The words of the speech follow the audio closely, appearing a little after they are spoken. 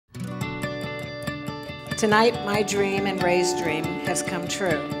Tonight, my dream and Ray's dream has come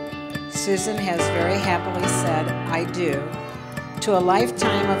true. Susan has very happily said, "I do," to a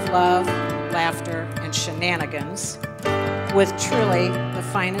lifetime of love, laughter, and shenanigans with truly the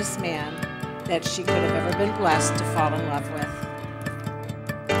finest man that she could have ever been blessed to fall in love with.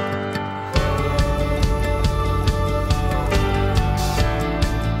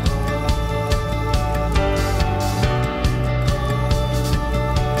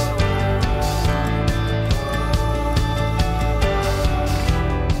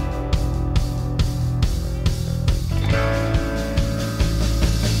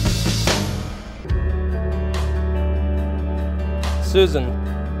 Susan,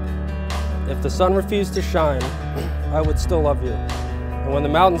 if the sun refused to shine, I would still love you. And when the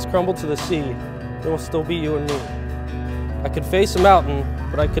mountains crumble to the sea, there will still be you and me. I could face a mountain,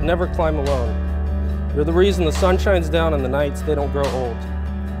 but I could never climb alone. You're the reason the sun shines down and the nights, they don't grow old.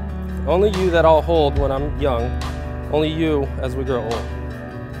 Only you that I'll hold when I'm young, only you as we grow old.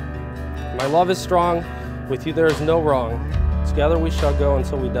 My love is strong, with you there is no wrong. Together we shall go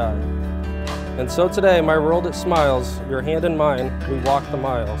until we die. And so today, my world it smiles, your hand in mine, we walk the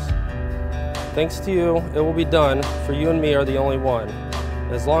miles. Thanks to you, it will be done, for you and me are the only one.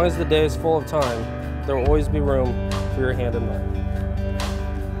 And as long as the day is full of time, there will always be room for your hand in mine.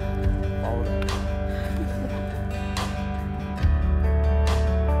 All of that.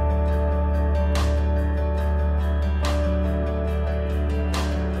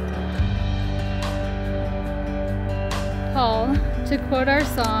 Paul, to quote our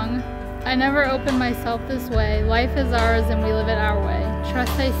song, "I never opened myself this way. Life is ours and we live it our way.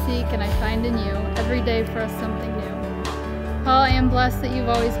 Trust I seek and I find in you, every day for us something new." Paul, I am blessed that you've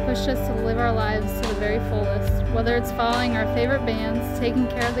always pushed us to live our lives to the very fullest, whether it's following our favorite bands, taking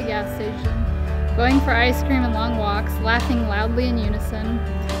care of the gas station, going for ice cream and long walks, laughing loudly in unison,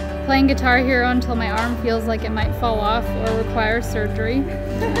 playing Guitar Hero until my arm feels like it might fall off or require surgery,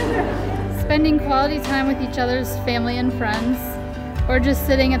 spending quality time with each other's family and friends, or just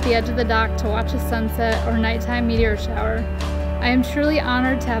sitting at the edge of the dock to watch a sunset or nighttime meteor shower. I am truly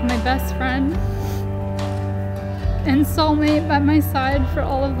honored to have my best friend and soulmate by my side for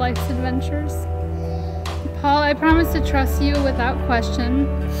all of life's adventures. Paul, I promise to trust you without question,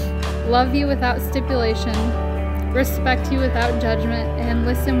 love you without stipulation, respect you without judgment, and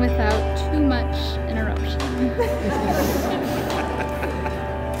listen without too much interruption.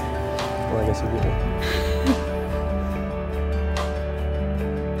 Well, I guess you do.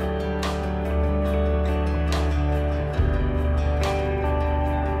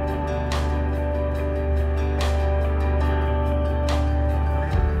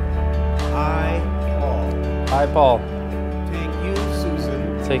 I, Paul,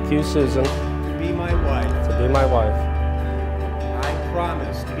 take you, Susan, to be my wife. I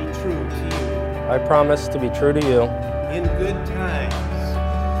promise to be true to you. I promise to be true to you. In good times.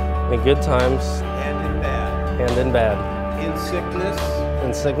 In good times. And in bad. And in bad. In sickness.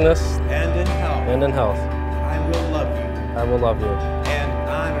 In sickness. And in health. And in health. I will love you. I will love you. And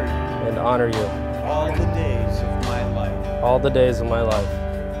honor you. And honor you. All the days of my life. All the days of my life.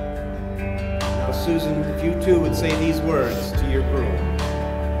 Susan, if you too would say these words to your groom.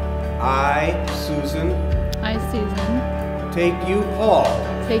 I, Susan, take you, Paul,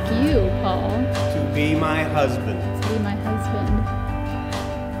 to be my husband.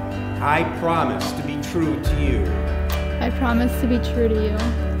 I promise to be true to you.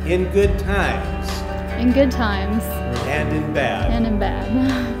 In good times. And in bad.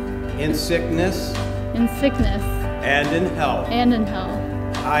 In sickness. And in health.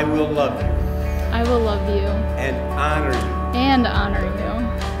 I will love you. And honor you.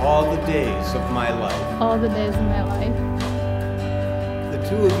 All the days of my life. The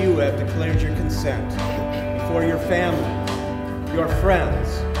two of you have declared your consent before your family, your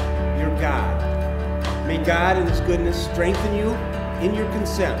friends, your God. May God in His goodness strengthen you in your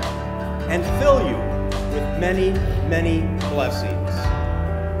consent and fill you with many, many blessings.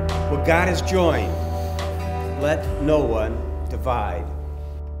 What God has joined, let no one divide.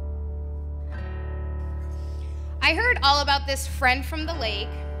 I heard all about this friend from the lake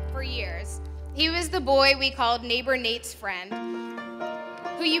for years. He was the boy we called Neighbor Nate's friend,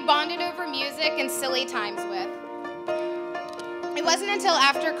 who you bonded over music and silly times with. It wasn't until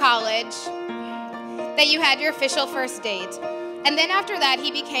after college that you had your official first date, and then after that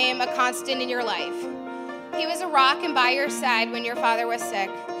he became a constant in your life. He was a rock and by your side when your father was sick,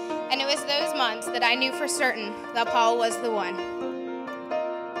 and it was those months that I knew for certain that Paul was the one.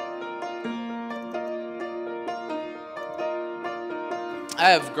 I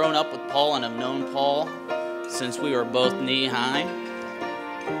have grown up with Paul and have known Paul since we were both knee-high.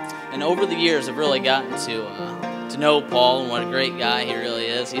 And over the years, I've really gotten to know Paul and what a great guy he really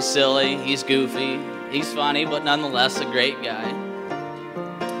is. He's silly, he's goofy, he's funny, but nonetheless a great guy.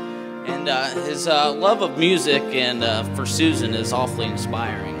 And his love of music and for Susan is awfully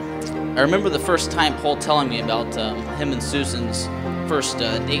inspiring. I remember the first time Paul telling me about him and Susan's first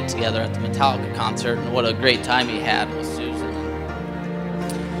date together at the Metallica concert and what a great time he had with Susan.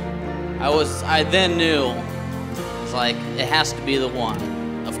 I then knew, it's like, it has to be the one.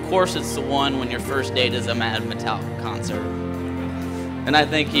 Of course it's the one when your first date is at a Metallica concert. And I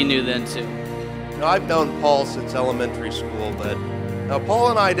think he knew then too. I've known Paul since elementary school, but Paul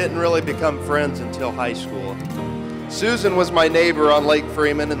and I didn't really become friends until high school. Susan was my neighbor on Lake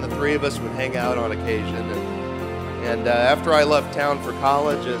Freeman, and the three of us would hang out on occasion. And after I left town for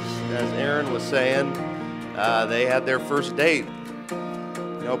college, as Aaron was saying, they had their first date.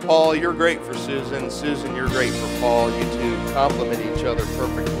 Paul, you're great for Susan. Susan, you're great for Paul. You two complement each other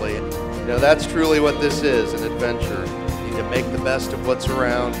perfectly. That's truly what this is, an adventure. You need to make the best of what's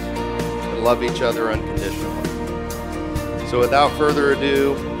around and love each other unconditionally. So without further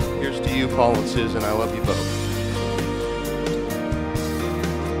ado, here's to you, Paul and Susan. I love you both.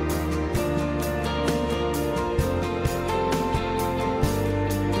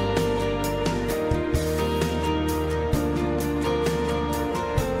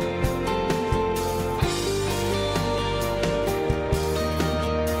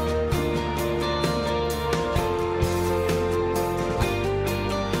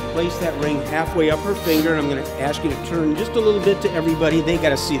 Place that ring halfway up her finger, and I'm going to ask you to turn just a little bit to everybody. They got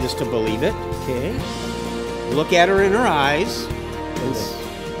to see this to believe it. Okay. Look at her in her eyes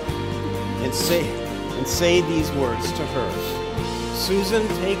and say these words to her. Susan,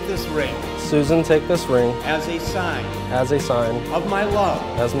 take this ring. Susan, take this ring As a sign. as a sign Of my love.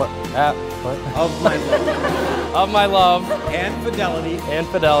 Of my love Of my love. and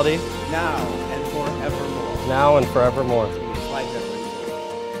fidelity Now and forevermore. now and forevermore. Slide that ring.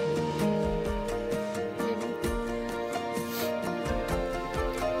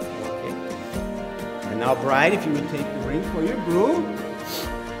 Now, bride, if you would take the ring for your groom.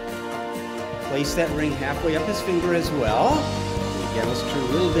 Place that ring halfway up his finger as well. Again, let's turn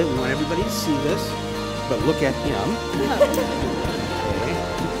a little bit. We want everybody to see this, but look at him. Okay.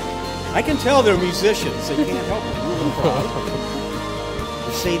 I can tell they're musicians. They can't help it. Moving proud.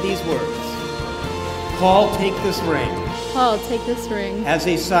 And say these words. Paul, take this ring. Paul, take this ring As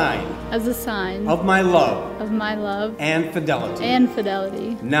a sign. as a sign Of my love. And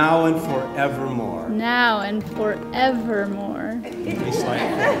fidelity. Now and forevermore. Now and forevermore. Okay,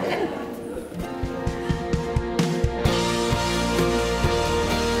 slide forward.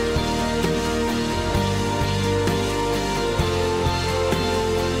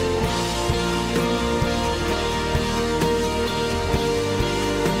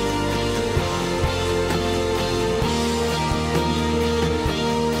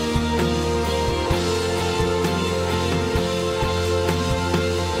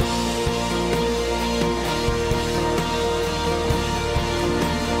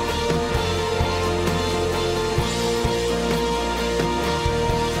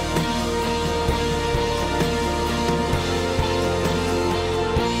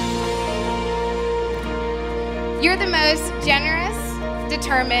 You're the most generous,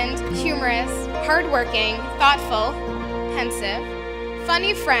 determined, humorous, hardworking, thoughtful, pensive,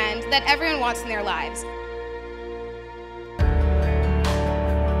 funny friend that everyone wants in their lives.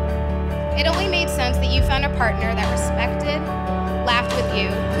 It only made sense that you found a partner that respected, laughed with you,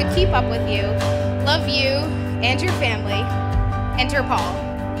 could keep up with you, love you and your family. Enter Paul.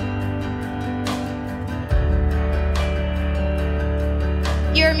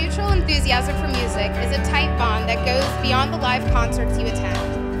 Your mutual enthusiasm for music is a tight bond that goes beyond the live concerts you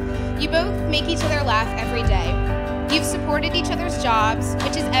attend. You both make each other laugh every day. You've supported each other's jobs,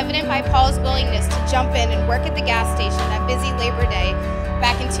 which is evident by Paul's willingness to jump in and work at the gas station that busy Labor Day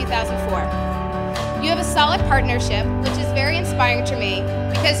back in 2004. You have a solid partnership, which is very inspiring to me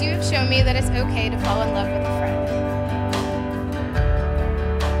because you have shown me that it's okay to fall in love with a friend.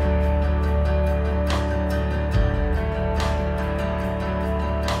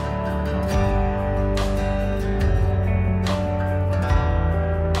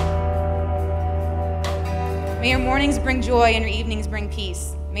 May your mornings bring joy and your evenings bring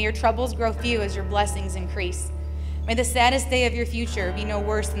peace. May your troubles grow few as your blessings increase. May the saddest day of your future be no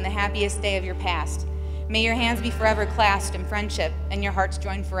worse than the happiest day of your past. May your hands be forever clasped in friendship and your hearts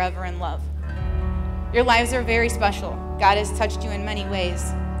joined forever in love. Your lives are very special. God has touched you in many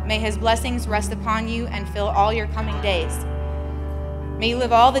ways. May his blessings rest upon you and fill all your coming days. May you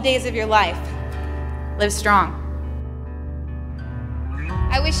live all the days of your life. Live strong.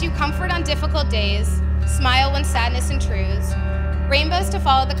 I wish you comfort on difficult days, smile when sadness intrudes, rainbows to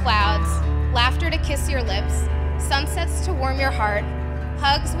follow the clouds, laughter to kiss your lips, sunsets to warm your heart,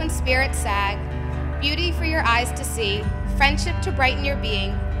 hugs when spirits sag, beauty for your eyes to see, friendship to brighten your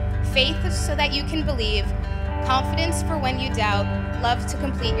being, faith so that you can believe, confidence for when you doubt, love to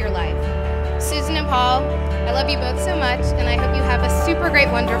complete your life. Susan and Paul, I love you both so much, and I hope you have a super great,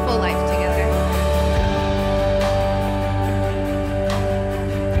 wonderful life together.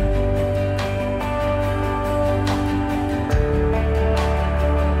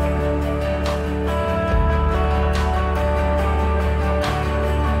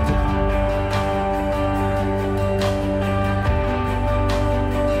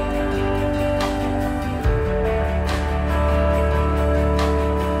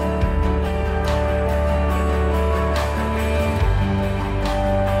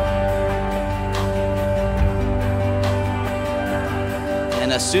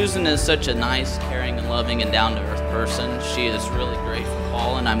 Susan is such a nice, caring, and loving, and down-to-earth person. She is really great for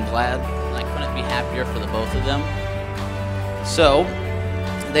Paul, and I'm glad, and I couldn't be happier for the both of them. So,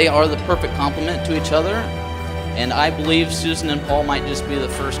 they are the perfect complement to each other, and I believe Susan and Paul might just be the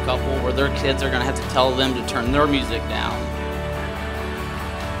first couple where their kids are going to have to tell them to turn their music down.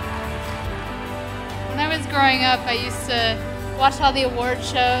 When I was growing up, I used to watch all the award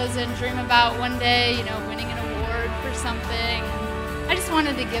shows and dream about one day, winning an award for something. I just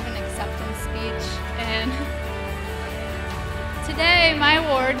wanted to give an acceptance speech, and today my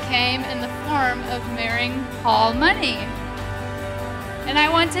award came in the form of marrying Paul Money. And I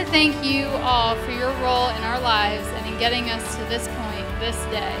want to thank you all for your role in our lives and in getting us to this point, this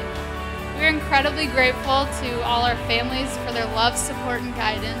day. We're incredibly grateful to all our families for their love, support, and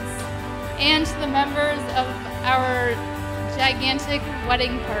guidance, and to the members of our gigantic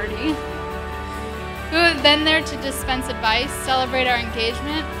wedding party, who have been there to dispense advice, celebrate our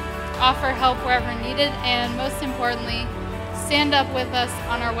engagement, offer help wherever needed, and most importantly, stand up with us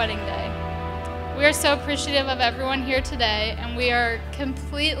on our wedding day. We are so appreciative of everyone here today, and we are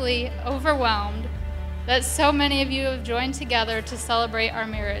completely overwhelmed that so many of you have joined together to celebrate our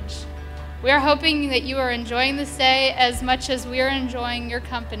marriage. We are hoping that you are enjoying this day as much as we are enjoying your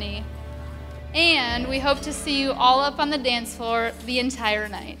company, and we hope to see you all up on the dance floor the entire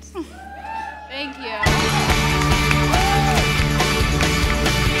night. Thank you.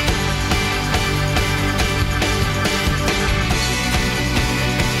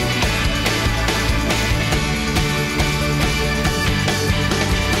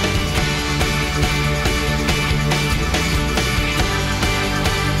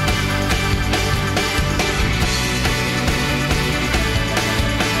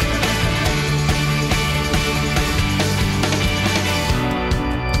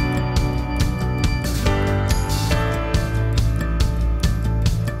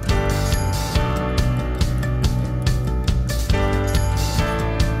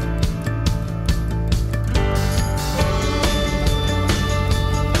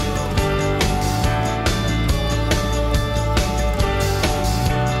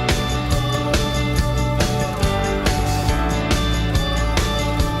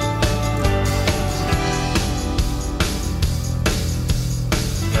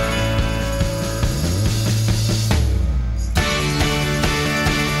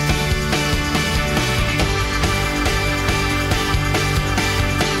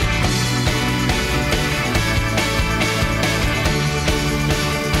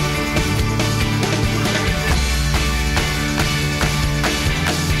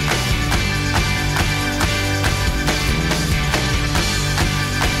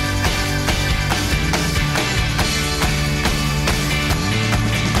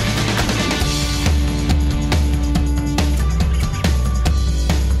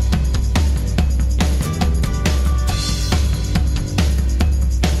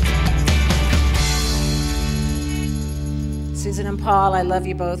 Susan and Paul, I love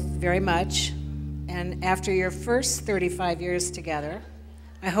you both very much. And after your first 35 years together,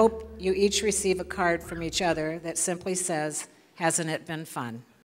 I hope you each receive a card from each other that simply says, "Hasn't it been fun?"